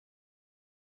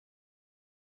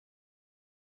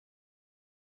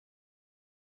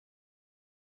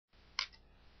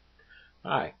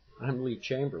Hi, I'm Lee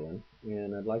Chamberlain,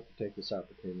 and I'd like to take this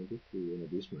opportunity to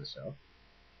introduce myself,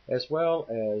 as well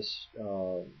as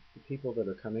the people that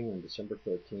are coming on December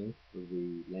 13th for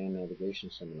the Land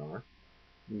Navigation Seminar.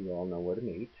 You all know where to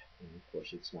meet, and of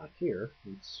course it's not here.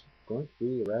 It's going to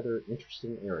be a rather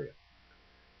interesting area.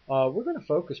 We're going to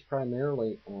focus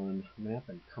primarily on map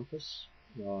and compass.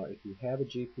 If you have a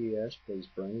GPS, please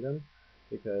bring them,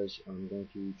 because I'm going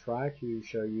to try to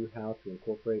show you how to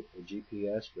incorporate a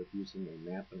GPS with using a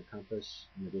map and a compass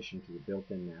in addition to the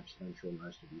built-in maps that I'm sure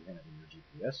most of you have in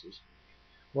your GPSs.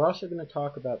 We're also going to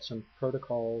talk about some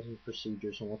protocols and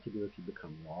procedures on what to do if you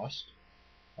become lost.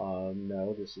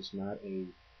 No, this is not a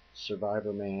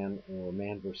Survivor Man or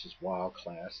Man vs. Wild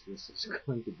class. This is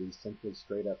going to be simply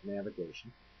straight up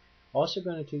navigation. Also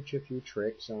going to teach you a few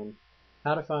tricks on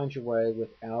how to find your way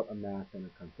without a map and a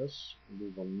compass. We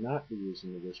will not be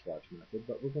using the wristwatch method,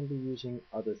 but we're going to be using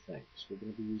other things. We're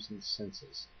going to be using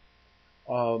senses.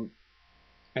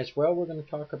 As well, we're going to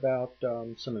talk about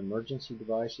some emergency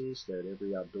devices that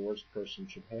every outdoors person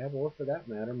should have, or for that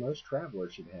matter, most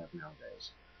travelers should have nowadays.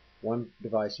 One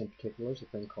device in particular is a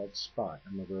thing called Spot.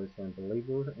 I'm a very firm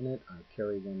believer in it. I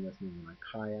carry one with me in my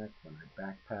kayak, when I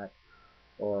backpack,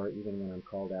 or even when I'm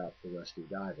called out for rescue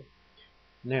diving.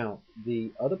 Now,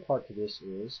 the other part to this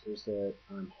is that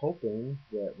I'm hoping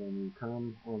that when you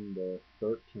come on the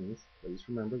 13th, please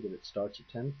remember that it starts at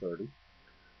 10:30.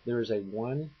 There is a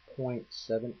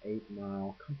 1.78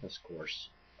 mile compass course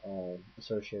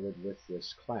associated with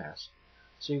this class.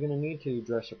 So you're going to need to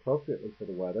dress appropriately for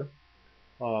the weather.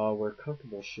 Wear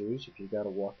comfortable shoes. If you've got a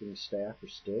walking staff or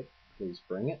stick, please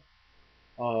bring it.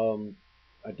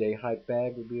 A day hike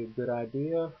bag would be a good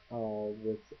idea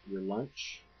with your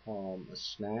lunch, a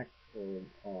snack, or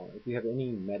if you have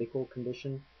any medical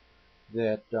condition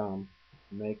that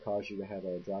may cause you to have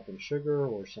a drop in sugar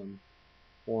or some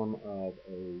form of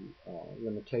a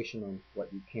limitation on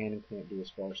what you can and can't do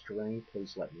as far as terrain,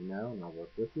 please let me know and I'll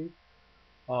work with you.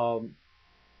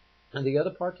 And the other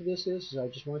part to this is I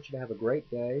just want you to have a great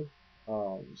day,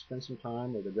 spend some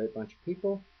time with a great bunch of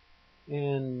people,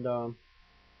 and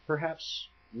perhaps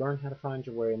learn how to find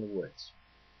your way in the woods.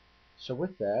 So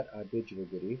with that, I bid you a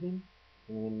good evening,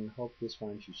 and hope this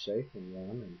finds you safe and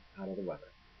warm and out of the weather.